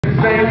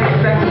Saved,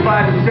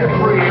 sanctified, and set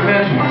free,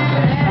 amen.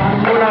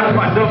 Going out to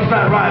my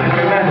Doveside riders,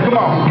 amen. Come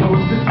on.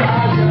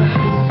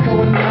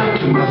 Going out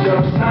to my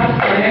Doveside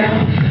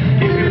fam.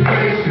 Give your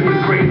praise to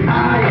the great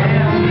I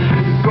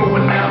am.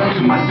 Going out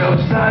to my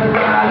Doveside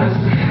riders.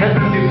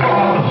 Heavenly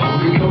Father,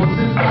 Holy Ghost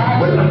is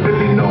I. Well, I'm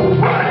feeling no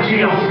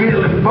Razie, I'm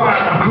feeling fine.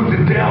 I'm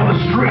cruising down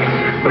the street,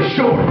 but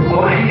sure,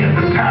 well, here's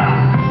the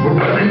time. We're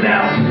running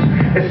out,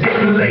 it's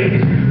getting late.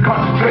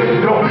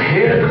 Concentrate, don't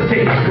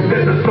hesitate, cause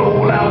there's a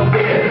soul out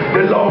there.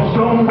 They're lost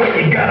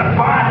somewhere, you gotta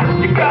find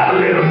them, you gotta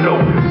let them know.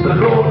 The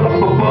Lord up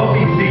above,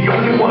 He's the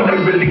only one that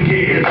really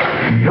cares.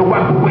 He'll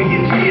wipe away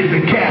your tears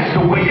and cast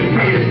away your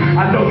fears.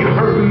 I know you're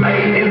hurting,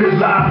 man, in this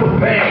life of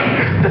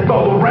pain that's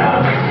all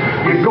around you.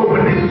 You're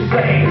going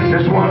insane.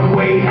 There's one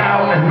way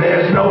out, and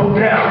there's no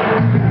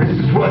doubt. This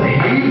is what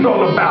He's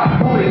all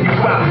about, pulling you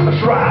out of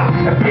strife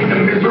and pain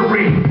and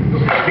misery.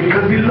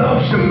 Because He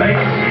loves you, mate.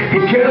 He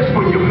cares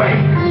for you,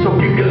 mate. So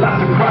give your life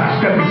to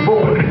Christ and be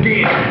born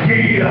again.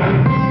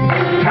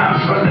 Yeah,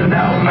 time's running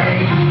out,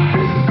 man.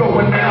 This is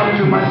going out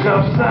to my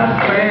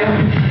Doveside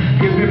fam.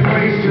 Give your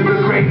praise to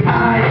the great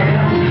I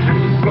am.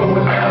 This is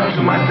going out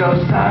to my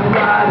Doveside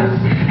riders.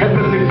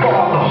 Heavenly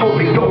Father,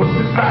 Holy Ghost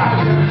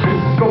inside you.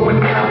 This is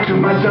going out to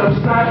my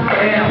Doveside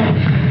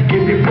fam.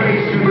 Give your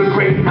praise to the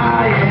great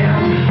I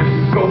am. This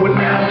is going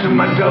out to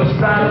my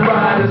Doveside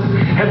riders.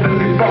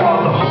 Heavenly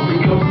Father,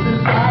 Holy Ghost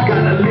inside.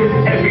 Gotta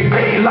live every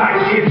day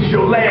like it's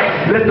your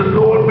last. Let the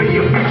Lord be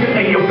your future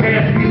and your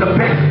past be the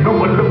best. No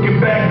one looking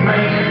back,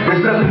 man.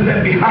 There's nothing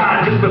left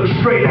behind. Just look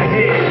straight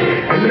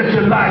ahead and let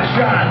your light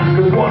shine.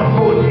 Cause one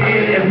foot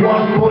in and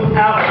one foot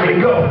out.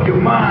 Make up your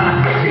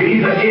mind. You're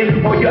either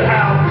in or you're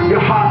out. You're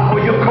hot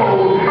or you're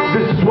cold.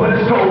 This is what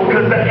it's told.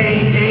 Cause there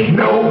ain't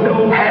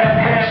no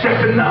half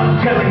stepping. I'm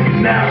telling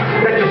you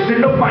now that your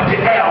sin will find you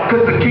out.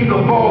 Cause the King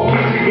of all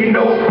kings, He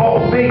knows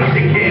all things.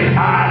 You can't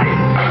hide it.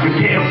 You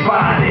can't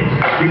find it.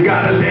 You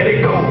gotta let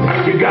it go.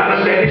 You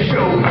gotta let it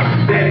show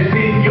that it's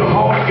in your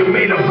heart. You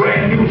made a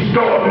brand new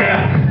start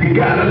now. You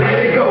gotta let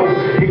it go.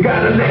 You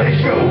gotta let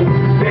it show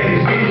that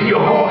it's in your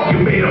heart. You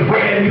made a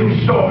brand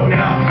new start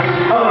now.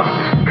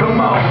 Come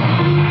on.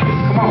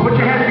 Come on, put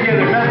your hands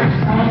together, man.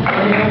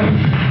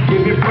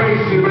 Give your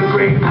praise to the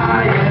great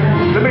I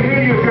am. Let me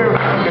hear you, girl.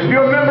 If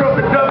you're a member of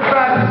the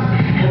Doveside,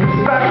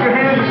 slap your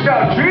hands and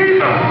shout,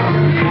 Jesus!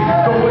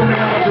 Going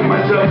out to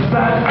my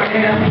Doveside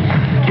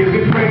fam. Give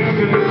your praise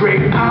to the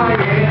great I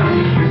am.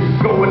 This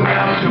is going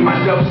out to my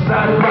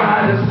Doveside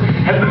riders.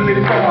 Heavenly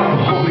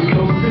Father, Holy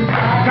Ghost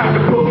inside. Time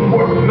to put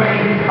work,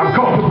 man. I'm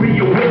called to be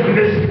a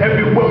witness.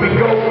 Everywhere we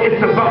go, it's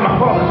about my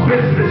Father's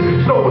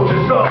business.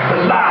 Soldiers of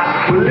the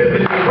light. We're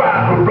living and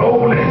ride, we're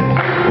rolling.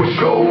 We're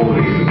strolling,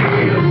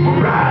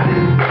 we're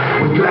riding,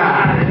 we're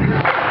gliding.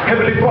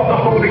 Heavenly Father,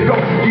 Holy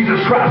Ghost,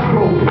 Jesus Christ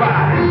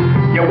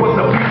providing. Yeah, what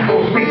the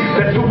people see,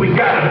 that's who we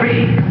gotta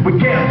be. We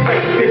can't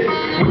fake this,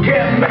 we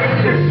can't make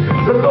this.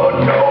 The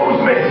Lord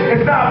knows me,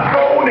 it's not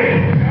phony.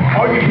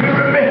 Are you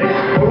hearing me,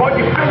 or are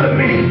you feeling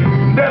me?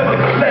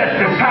 Nevertheless,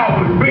 that's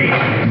how we be.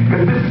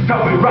 Cause this is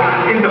how we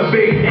ride in the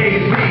big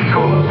AZ.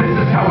 Cause this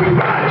is how we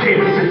ride,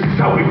 yeah, this is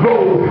how we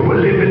roll. We're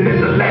living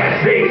in the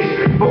last days,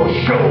 for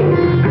sure.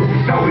 This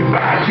is how we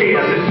ride, yeah,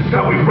 this is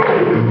how we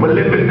roll. We're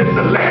living in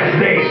the last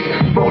days,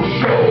 for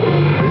sure.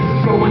 This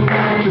is going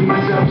down to my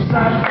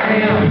Doveside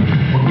fam.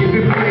 We'll give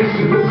you praise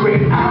to the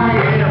great I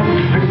am.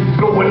 This is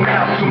going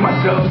out to my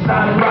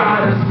Doveside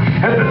riders.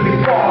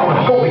 Heavenly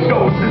Father, Holy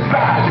Ghost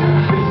inside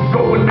you. This is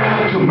going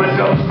out to my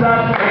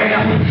Doveside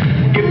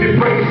fam. Give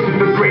you praise to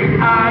the great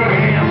I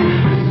am.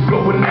 This is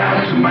going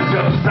out to my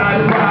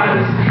Doveside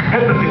riders.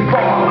 Heavenly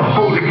Father,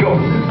 Holy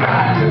Ghost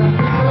inside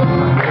you.